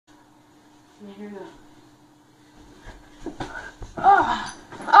Here we go. Oh!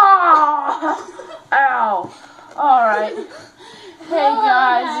 Oh! Ow! Alright. Hey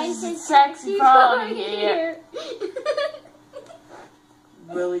guys, this is Sexy Pony here.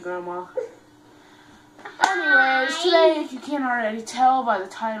 Really, Grandma? Anyways, today, if you can't already tell by the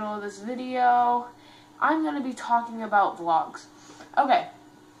title of this video, I'm going to be talking about vlogs. Okay,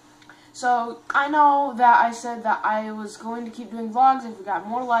 so I know that I said that I was going to keep doing vlogs if we got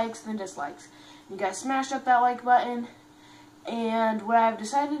more likes than dislikes. You guys smashed up that like button, and what I've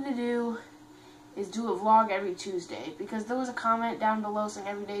decided to do is do a vlog every Tuesday, because there was a comment down below saying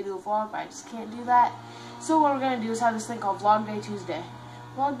every day do a vlog, but I just can't do that. So what we're going to do is have this thing called Vlog Day Tuesday.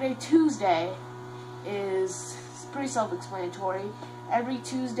 Vlog Day Tuesday is pretty self-explanatory. Every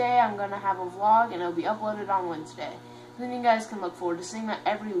Tuesday I'm going to have a vlog, and it'll be uploaded on Wednesday. Then you guys can look forward to seeing that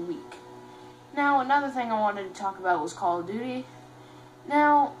every week. Now, another thing I wanted to talk about was Call of Duty.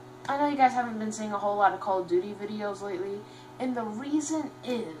 Now, I know you guys haven't been seeing a whole lot of Call of Duty videos lately, and the reason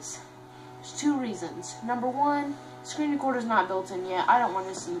is, there's two reasons. Number one, screen recorder's not built in yet. I don't want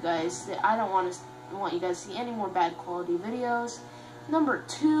to see you guys. I don't want you guys to see any more bad quality videos. Number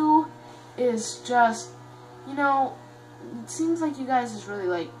two is just, you know, it seems like you guys just really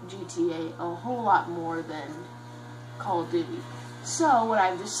like GTA a whole lot more than Call of Duty. So what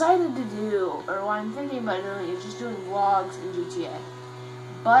I've decided to do, or what I'm thinking about doing, is just doing vlogs in GTA.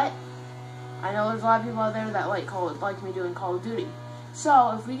 But I know there's a lot of people out there that like me doing Call of Duty.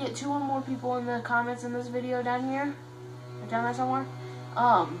 So if we get 2 or more people in the comments in this video down here, or down there somewhere,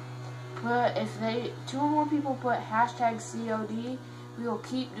 but if 2 or more people put #COD, we will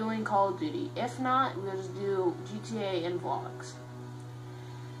keep doing Call of Duty. If not, we'll just do GTA and vlogs.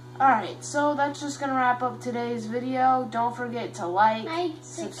 Alright, so that's just going to wrap up today's video. Don't forget to like,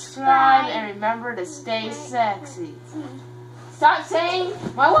 subscribe, and remember to stay sexy. Stop saying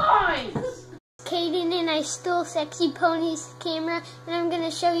my lines! Caden and I stole Sexy Pony's camera, and I'm going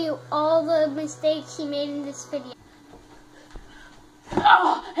to show you all the mistakes he made in this video.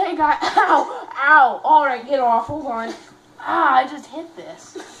 Oh, hey guys, ow, ow, alright, get off, hold on. Ah, I just hit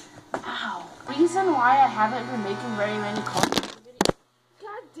this. Ow. Reason why I haven't been making very many Call of Duty videos.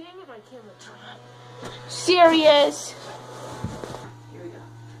 God dang it, my camera turned. Serious. Here we go.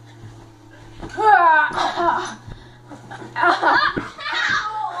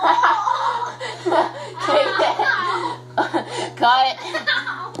 Got it.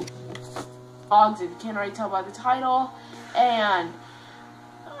 Vlogs, if you can't already tell by the title, and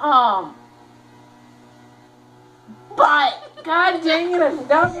but God dang it, I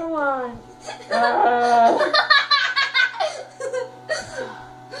forgot the line.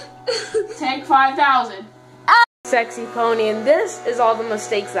 Take 5,000. Sexy Pony, and this is all the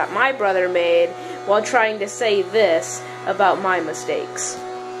mistakes that my brother made while trying to say this about my mistakes.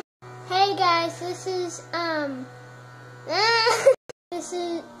 Hey guys, this is